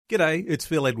G'day, it's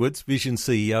Phil Edwards, Vision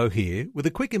CEO here, with a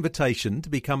quick invitation to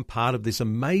become part of this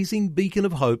amazing beacon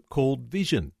of hope called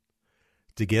Vision.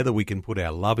 Together we can put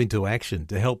our love into action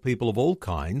to help people of all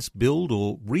kinds build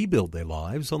or rebuild their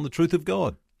lives on the truth of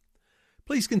God.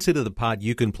 Please consider the part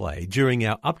you can play during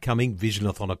our upcoming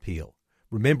Visionathon appeal,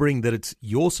 remembering that it's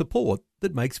your support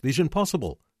that makes Vision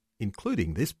possible,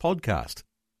 including this podcast.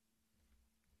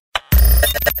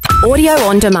 Audio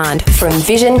on demand from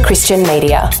Vision Christian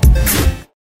Media.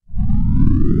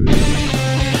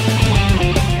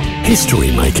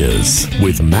 History Makers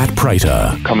with Matt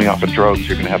Prater. Coming off of drugs,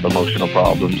 you're going to have emotional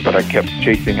problems, but I kept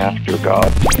chasing after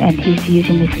God. And he's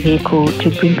using this vehicle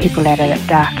to bring people out of that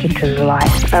dark into the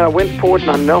light. And I went forward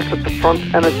and I knelt at the front,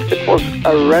 and it was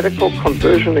a radical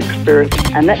conversion experience.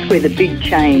 And that's where the big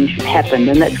change happened,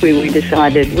 and that's where we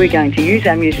decided we're going to use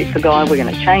our music for God, we're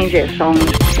going to change our songs.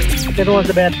 When I was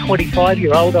about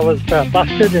 25-year-old, I was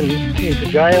busted and into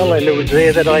jail, and it was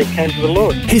there that I came to the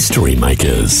Lord. History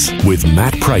Makers with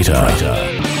Matt Prater.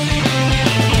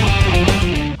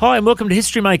 Hi, and welcome to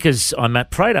History Makers. I'm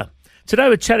Matt Prater. Today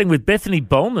we're chatting with Bethany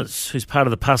Bolmers, who's part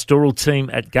of the pastoral team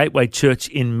at Gateway Church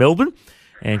in Melbourne,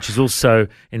 and she's also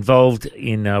involved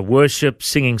in worship,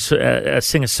 singing,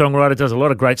 singer-songwriter, does a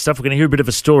lot of great stuff. We're going to hear a bit of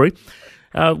a story.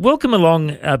 Welcome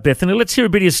along, Bethany. Let's hear a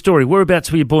bit of your story.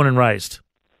 Whereabouts were you born and raised?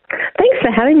 Thanks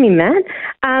for having me, Matt.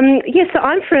 So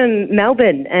I'm from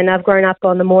Melbourne, and I've grown up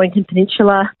on the Mornington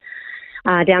Peninsula,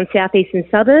 down southeastern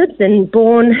suburbs, and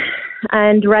born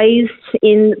and raised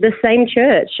in the same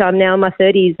church. I'm now in my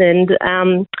 30s, and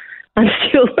I'm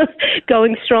still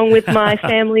going strong with my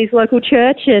family's local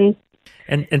church.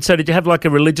 And so did you have like a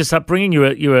religious upbringing?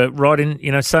 You were right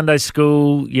in, Sunday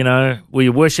school, were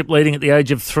you worship leading at the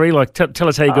age of 3? Like, tell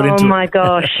us how you got into it. Oh, my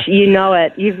gosh, you know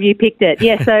it. You picked it.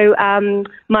 Yeah, so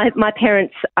my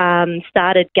parents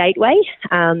started Gateway.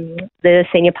 The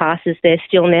senior pastors there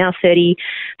still now,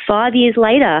 35 years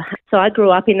later. So I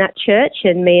grew up in that church,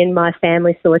 and me and my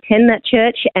family still attend that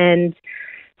church. And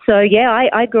so,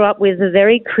 I grew up with a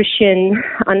very Christian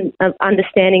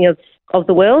understanding of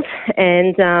the world,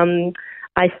 and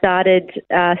I started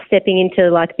stepping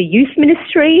into like the youth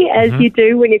ministry, as you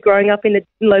do when you're growing up in the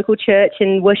local church,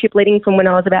 and worship leading from when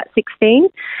I was about 16.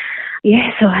 Yeah,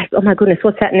 so oh my goodness,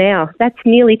 what's that now? That's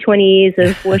nearly 20 years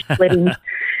of worship leading.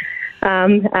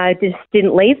 I just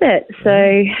didn't leave it.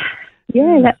 So,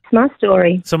 yeah, that's my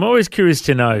story. So I'm always curious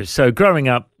to know, so growing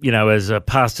up, as a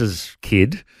pastor's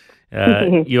kid,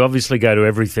 you obviously go to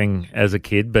everything as a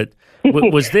kid, but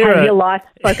was there your life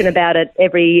spoken about it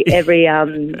every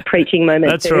preaching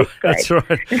moment? That's right. That's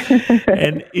right.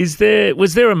 And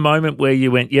was there a moment where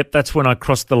you went, "Yep, that's when I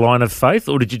crossed the line of faith,"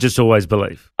 or did you just always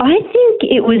believe? I think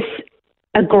it was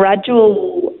a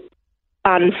gradual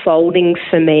unfolding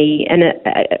for me, and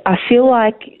I feel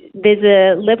like there's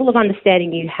a level of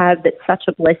understanding you have that's such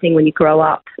a blessing when you grow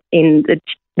up in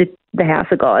the house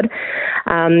of God.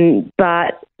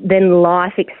 But then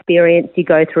life experience, you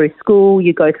go through school,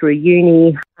 you go through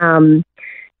uni, and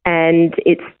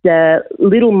it's the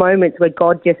little moments where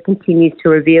God just continues to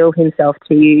reveal himself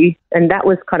to you. And that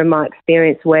was kind of my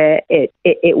experience, where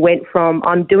it went from,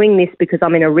 I'm doing this because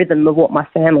I'm in a rhythm of what my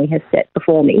family has set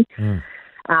before me.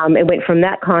 It went from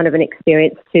that kind of an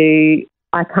experience to,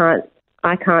 I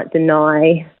can't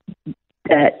deny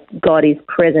that God is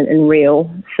present and real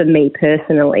for me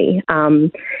personally.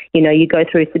 You go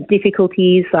through some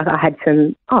difficulties, like I had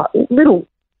some little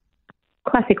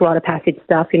classic rite of passage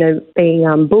stuff,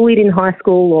 being bullied in high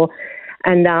school,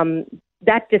 and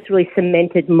that just really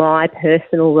cemented my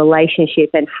personal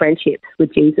relationship and friendships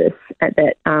with Jesus,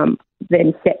 that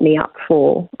then set me up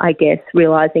for, I guess,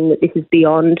 realising that this is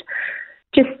beyond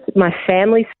just my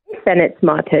family's faith, and it's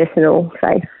my personal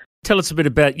faith. Tell us a bit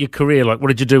about your career. Like, what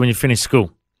did you do when you finished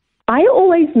school? I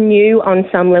always knew on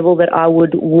some level that I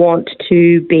would want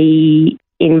to be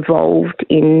involved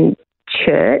in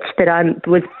church, that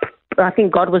I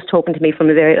think God was talking to me from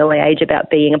a very early age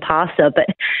about being a pastor, but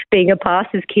being a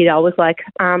pastor's kid, I was like,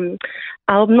 I'm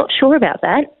not sure about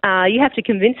that. You have to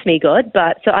convince me, God.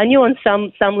 But so I knew on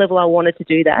some level I wanted to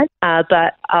do that,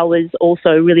 but I was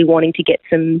also really wanting to get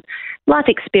some life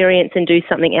experience and do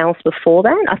something else before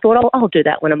that. I thought, I'll do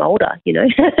that when I'm older,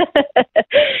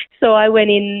 So I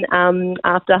went in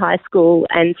after high school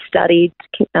and studied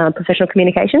professional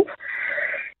communications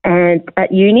and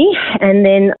at uni, and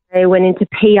then I went into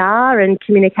PR and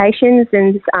communications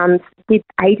and did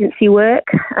agency work.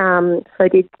 So I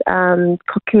did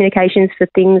communications for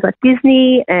things like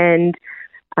Disney and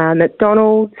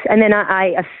McDonald's, and then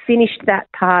I finished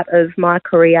that part of my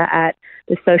career at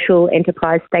the social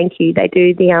enterprise Thank You. They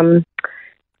do the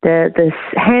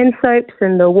hand soaps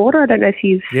and the water. I don't know if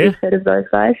you've heard of those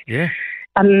guys. Yeah.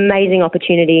 amazing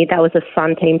opportunity. That was a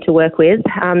fun team to work with.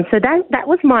 So that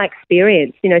was my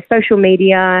experience, social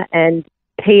media and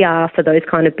PR for those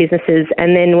kind of businesses.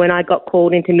 And then when I got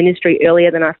called into ministry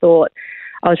earlier than I thought,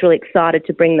 I was really excited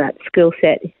to bring that skill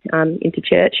set into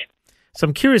church. So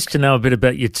I'm curious to know a bit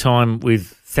about your time with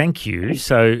Thank You.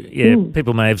 So,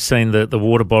 people may have seen the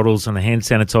water bottles and the hand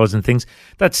sanitizer and things.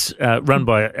 That's run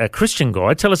by a Christian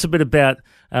guy. Tell us a bit about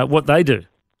what they do.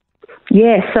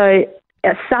 Yeah, so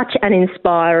such an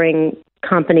inspiring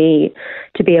company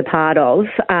to be a part of.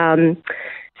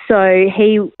 So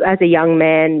he, as a young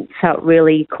man, felt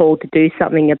really called to do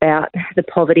something about the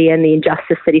poverty and the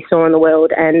injustice that he saw in the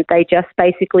world, and they just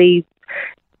basically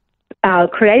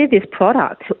created this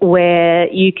product where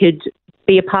you could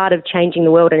be a part of changing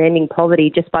the world and ending poverty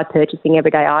just by purchasing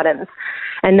everyday items.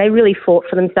 And they really fought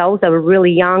for themselves. They were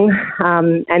really young,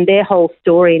 and their whole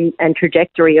story and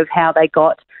trajectory of how they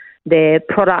got their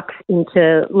products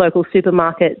into local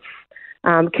supermarkets,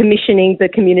 commissioning the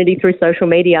community through social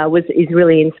media is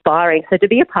really inspiring. So to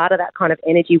be a part of that kind of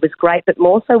energy was great, but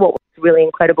more so what was really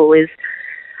incredible is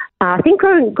I think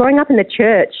growing up in the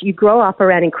church, you grow up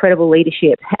around incredible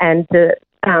leadership, and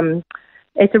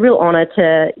it's a real honour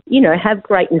to, have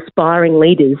great inspiring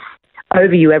leaders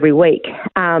over you every week.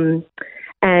 And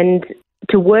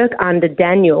to work under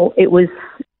Daniel, it was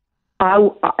I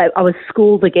was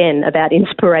schooled again about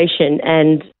inspiration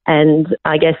and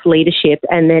I guess leadership,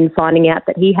 and then finding out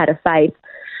that he had a faith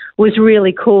was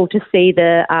really cool to see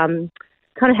the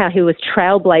kind of how he was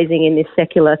trailblazing in this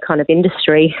secular kind of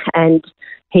industry, and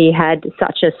he had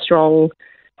such a strong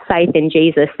faith in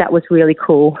Jesus. That was really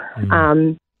cool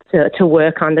to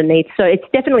work underneath. So it's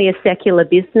definitely a secular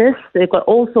business. They've got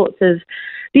all sorts of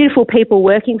beautiful people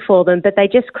working for them, but they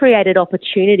just created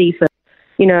opportunity for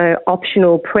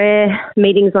optional prayer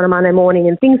meetings on a Monday morning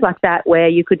and things like that, where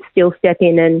you could still step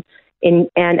in and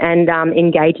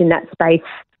engage in that space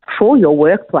for your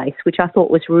workplace, which I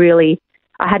thought was really,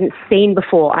 I hadn't seen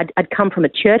before. I'd come from a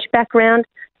church background,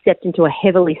 stepped into a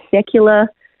heavily secular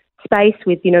space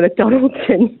with, McDonald's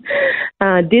and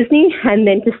Disney, and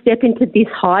then to step into this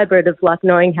hybrid of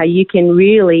knowing how you can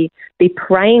really be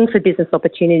praying for business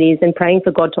opportunities and praying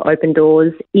for God to open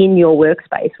doors in your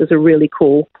workspace was a really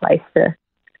cool place to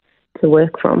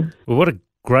work from. Well, what a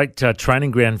great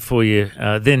training ground for you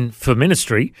then for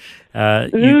ministry.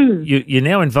 You're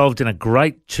now involved in a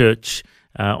great church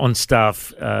on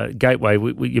staff, Gateway.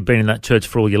 You've been in that church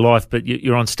for all your life, but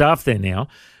you're on staff there now.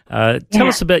 Tell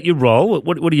us about your role.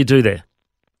 What do you do there?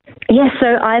 Yeah,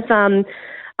 so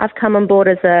I've come on board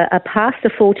as a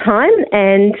pastor full-time,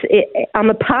 and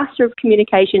I'm a pastor of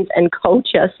communications and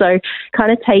culture, so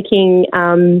kind of taking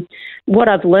what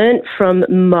I've learned from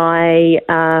my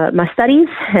studies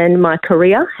and my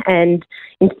career, and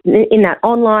in that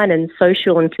online and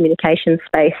social and communication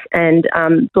space, and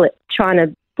trying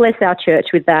to bless our church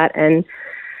with that, and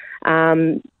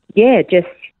just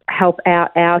help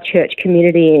out our church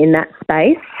community in that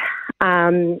space.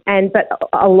 But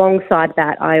alongside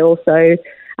that, I also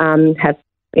have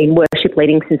been worship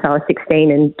leading since I was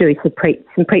 16 and doing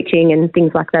some preaching and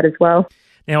things like that as well.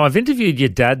 Now, I've interviewed your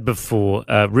dad before,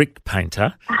 Rick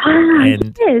Painter,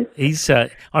 and yes. He's. I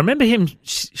remember him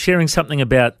sharing something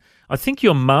about, I think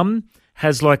your mum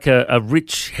has a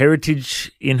rich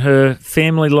heritage in her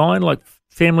family line,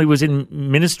 family was in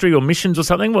ministry or missions or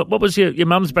something. What was your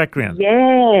mum's background?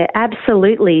 Yeah,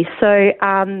 absolutely. So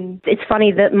it's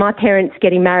funny that my parents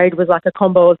getting married was like a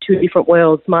combo of two different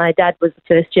worlds. My dad was the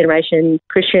first generation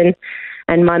Christian,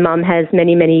 and my mum has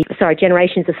many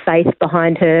generations of faith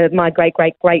behind her. My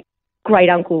great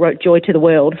uncle wrote Joy to the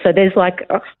World. So there's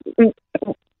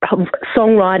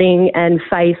songwriting and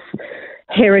faith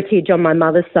heritage on my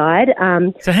mother's side.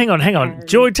 So hang on.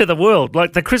 Joy to the World,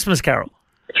 like the Christmas Carol.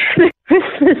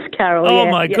 Christmas Carol. Oh,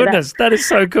 my goodness. That is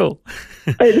so cool.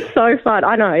 It's so fun.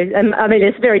 I know. I mean,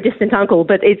 it's a very distant uncle,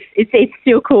 but it's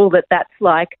still cool that's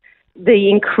the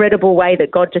incredible way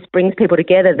that God just brings people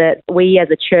together, that we as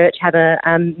a church have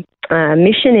a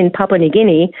mission in Papua New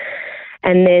Guinea.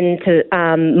 And then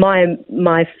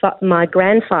my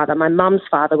grandfather, my mum's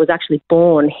father, was actually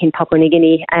born in Papua New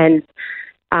Guinea. And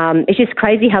it's just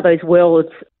crazy how those worlds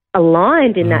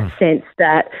aligned in that sense,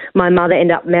 that my mother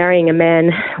ended up marrying a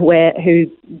man who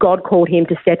God called him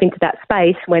to step into that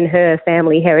space when her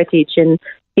family heritage and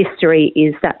history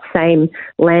is that same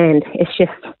land. It's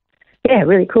just,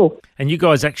 really cool. And you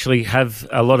guys actually have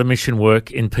a lot of mission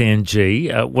work in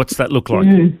PNG. What's that look like?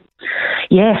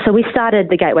 Yeah, so we started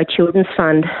the Gateway Children's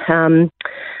Fund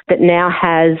that now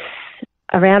has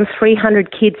around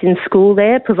 300 kids in school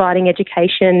there, providing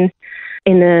education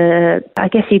in the, I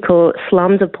guess you call it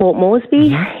slums of Port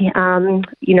Moresby.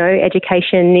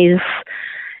 Education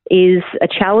is a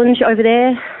challenge over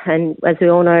there, and as we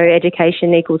all know,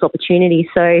 education equals opportunity.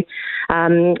 So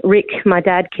Rick, my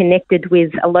dad, connected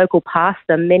with a local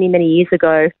pastor many, many years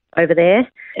ago over there,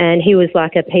 and he was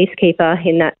like a peacekeeper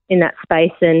in that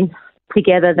space, and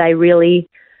together they really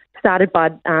started by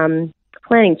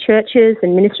planting churches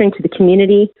and ministering to the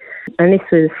community, and this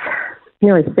was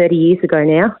nearly 30 years ago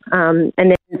now. And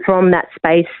then from that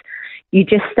space, you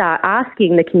just start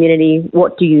asking the community,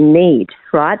 what do you need,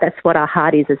 right? That's what our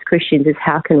heart is as Christians, is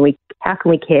how can we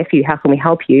care for you? How can we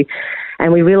help you?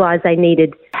 And we realised they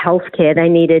needed healthcare, they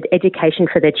needed education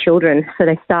for their children. So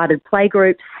they started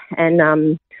playgroups,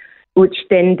 and which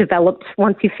then developed,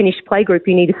 once you finish playgroup,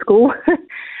 you need a school.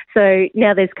 So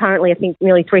now there's currently, I think,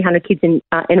 nearly 300 kids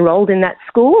enrolled in that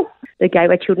school, the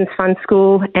Gateway Children's Fund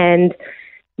School. And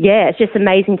yeah, it's just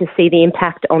amazing to see the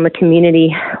impact on the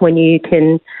community when you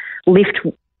can lift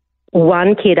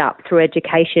one kid up through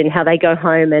education, how they go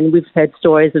home, and we've heard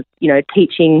stories of,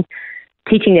 teaching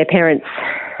their parents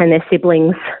and their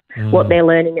siblings what they're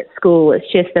learning at school.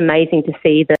 It's just amazing to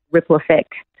see the ripple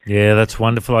effect. Yeah, that's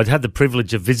wonderful. I'd had the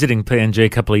privilege of visiting PNG a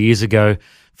couple of years ago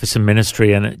for some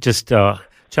ministry, and it just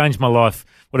changed my life.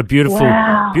 What a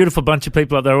beautiful bunch of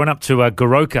people up there. I went up to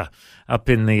Goroka up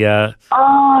in the...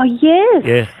 oh, yes.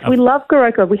 Yeah. We love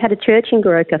Goroka. We had a church in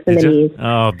Goroka for many years.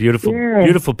 Oh, beautiful. Yeah.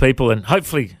 Beautiful people, and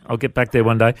hopefully I'll get back there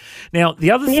one day. Now,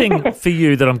 the other thing for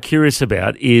you that I'm curious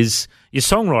about is your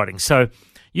songwriting. So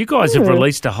you guys have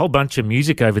released a whole bunch of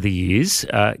music over the years,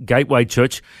 Gateway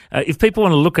Church. If people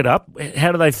want to look it up,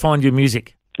 how do they find your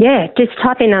music? Yeah, just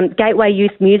type in Gateway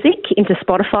Youth Music into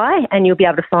Spotify, and you'll be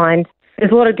able to find...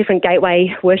 There's a lot of different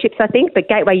Gateway worships, I think, but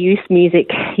Gateway Youth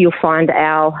Music, you'll find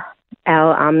our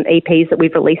EPs that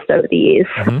we've released over the years.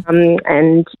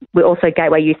 And we're also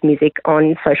Gateway Youth Music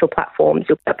on social platforms.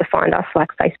 You'll be able to find us like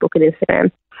Facebook and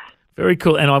Instagram. Very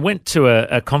cool. And I went to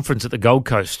a conference at the Gold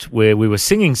Coast where we were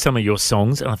singing some of your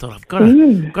songs, and I thought, I've got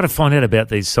to find out about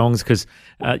these songs because,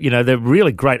 they're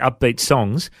really great upbeat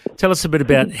songs. Tell us a bit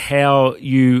about how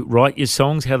you write your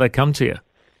songs, how they come to you.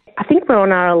 I think we're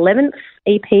on our 11th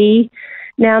EP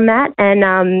now, Matt,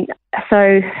 and so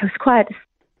it was quite a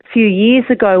few years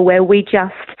ago where we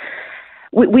just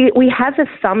we have a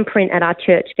thumbprint at our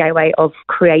church, Gateway, of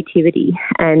creativity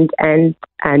and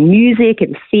music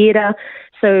and theatre.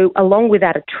 So along with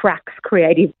that attracts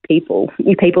creative people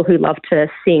who love to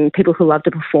sing, people who love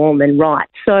to perform and write.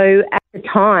 So at the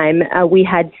time, we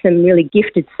had some really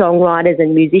gifted songwriters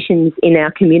and musicians in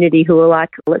our community who were like,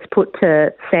 let's put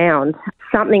to sound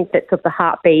something that's of the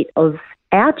heartbeat of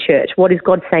our church. What is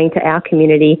God saying to our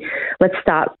community? Let's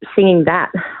start singing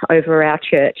that over our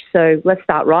church. So let's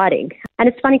start writing. And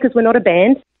it's funny because we're not a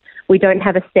band. We don't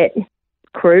have a set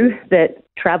crew that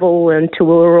travel and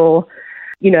tour, or,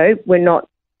 we're not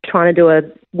trying to do a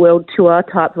world tour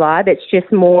type vibe. It's just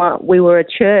more, we were a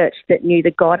church that knew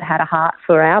that God had a heart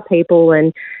for our people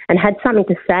and had something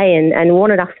to say and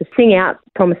wanted us to sing out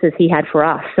promises he had for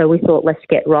us. So we thought, let's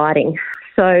get writing.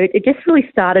 So it just really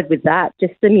started with that,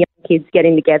 just some young kids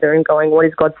getting together and going, what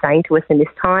is God saying to us in this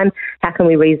time? How can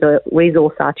we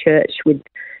resource our church with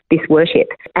this worship?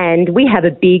 And we have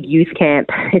a big youth camp.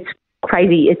 It's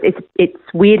crazy. It's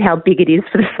weird how big it is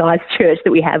for the size church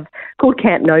that we have, called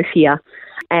Camp No Fear.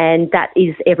 And that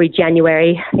is every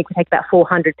January. I think we take about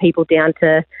 400 people down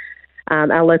to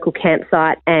our local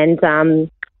campsite. And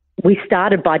we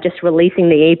started by just releasing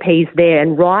the EPs there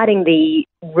and writing the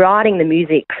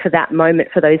music for that moment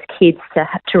for those kids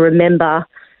to remember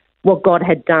what God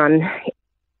had done.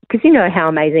 Because you know how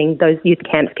amazing those youth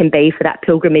camps can be for that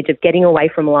pilgrimage of getting away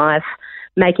from life,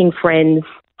 making friends,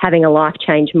 having a life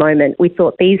change moment. We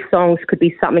thought these songs could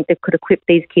be something that could equip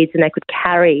these kids and they could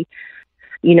carry,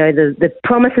 the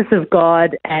promises of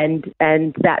God and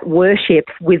that worship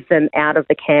with them out of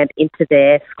the camp into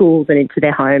their schools and into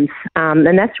their homes.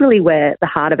 And that's really where the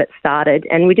heart of it started.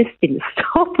 And we just didn't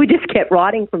stop. We just kept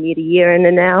writing from year to year. And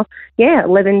then now,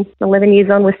 11 years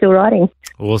on, we're still writing.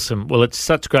 Awesome. Well, it's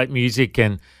such great music,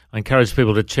 and I encourage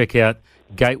people to check out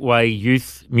Gateway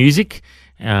Youth Music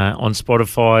on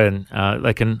Spotify, and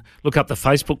they can look up the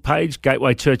Facebook page,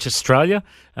 Gateway Church Australia,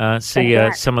 see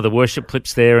some of the worship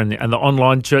clips there and the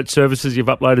online church services you've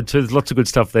uploaded too. There's lots of good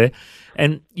stuff there.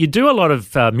 And you do a lot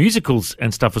of musicals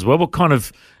and stuff as well. What kind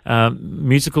of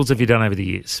musicals have you done over the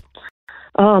years?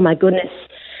 Oh, my goodness.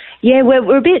 Yeah,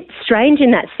 we're a bit strange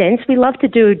in that sense. We love to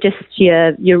do just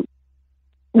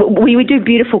we do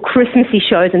beautiful Christmassy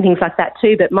shows and things like that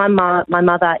too, but my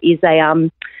mother is a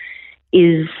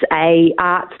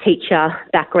arts teacher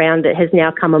background that has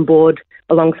now come on board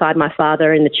alongside my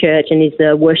father in the church and is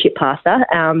the worship pastor.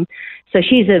 So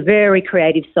she's a very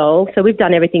creative soul. So we've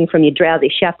done everything from your Drowsy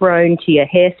Chaperone to your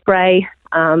Hairspray,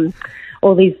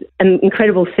 all these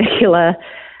incredible secular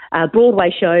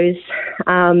Broadway shows,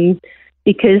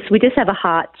 because we just have a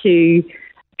heart to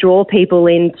draw people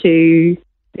into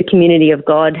the community of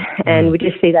God, and we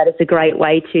just see that as a great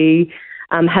way to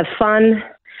have fun.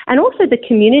 And also the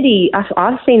community,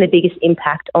 I've seen the biggest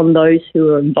impact on those who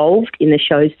are involved in the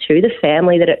shows too, the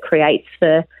family that it creates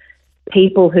for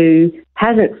people who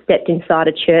hasn't stepped inside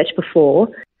a church before,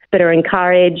 but are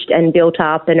encouraged and built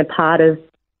up and a part of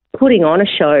putting on a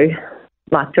show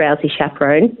like Drowsy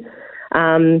Chaperone.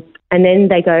 And then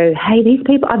they go, hey, these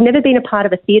people, I've never been a part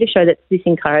of a theatre show that's this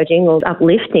encouraging or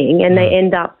uplifting, and they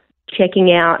end up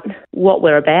checking out what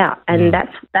we're about. And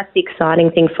that's the exciting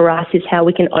thing for us, is how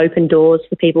we can open doors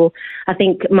for people. I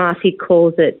think Marcy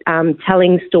calls it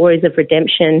telling stories of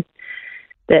redemption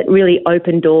that really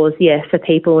open doors, for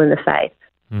people in the faith.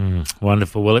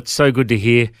 Wonderful. Well, it's so good to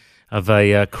hear of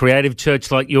a creative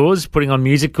church like yours, putting on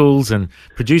musicals and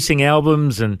producing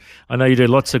albums. And I know you do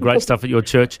lots of great stuff at your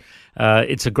church.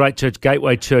 It's a great church,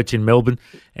 Gateway Church in Melbourne.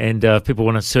 And if people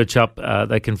want to search up,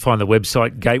 they can find the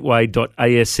website,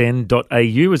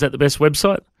 gateway.asn.au. Is that the best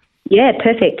website? Yeah,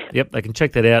 perfect. Yep, they can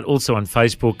check that out. Also on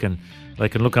Facebook, and they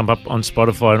can look them up on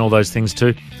Spotify and all those things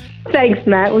too. Thanks,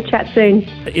 Matt. We'll chat soon.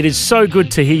 It is so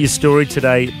good to hear your story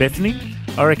today, Bethany.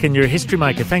 I reckon you're a history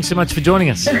maker. Thanks so much for joining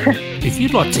us. If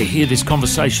you'd like to hear this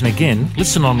conversation again,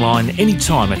 listen online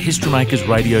anytime at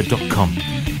historymakersradio.com.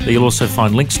 There you'll also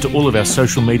find links to all of our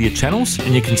social media channels,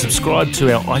 and you can subscribe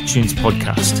to our iTunes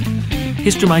podcast.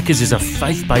 History Makers is a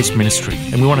faith-based ministry,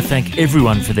 and we want to thank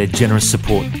everyone for their generous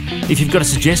support. If you've got a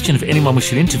suggestion of anyone we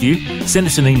should interview, send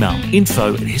us an email,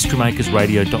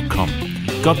 info@historymakersradio.com.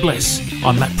 God bless.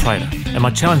 I'm Matt Prater, and my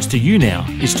challenge to you now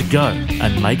is to go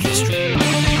and make history.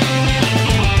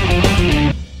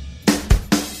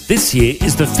 This year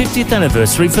is the 50th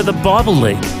anniversary for the Bible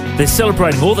League. They're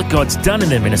celebrating all that God's done in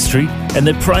their ministry, and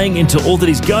they're praying into all that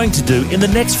He's going to do in the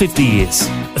next 50 years.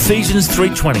 Ephesians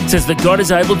 3:20 says that God is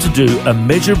able to do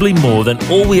immeasurably more than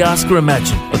all we ask or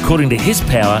imagine, according to His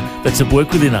power that's at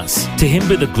work within us. To Him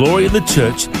be the glory in the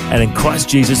church and in Christ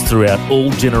Jesus throughout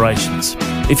all generations.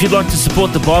 If you'd like to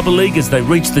support the Bible League as they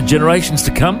reach the generations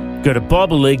to come, go to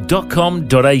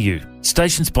bibleleague.com.au.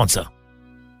 Station sponsor.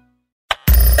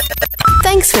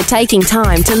 Thanks for taking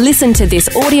time to listen to this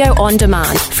audio on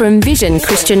demand from Vision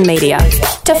Christian Media.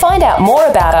 To find out more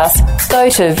about us, go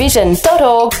to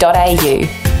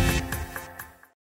vision.org.au.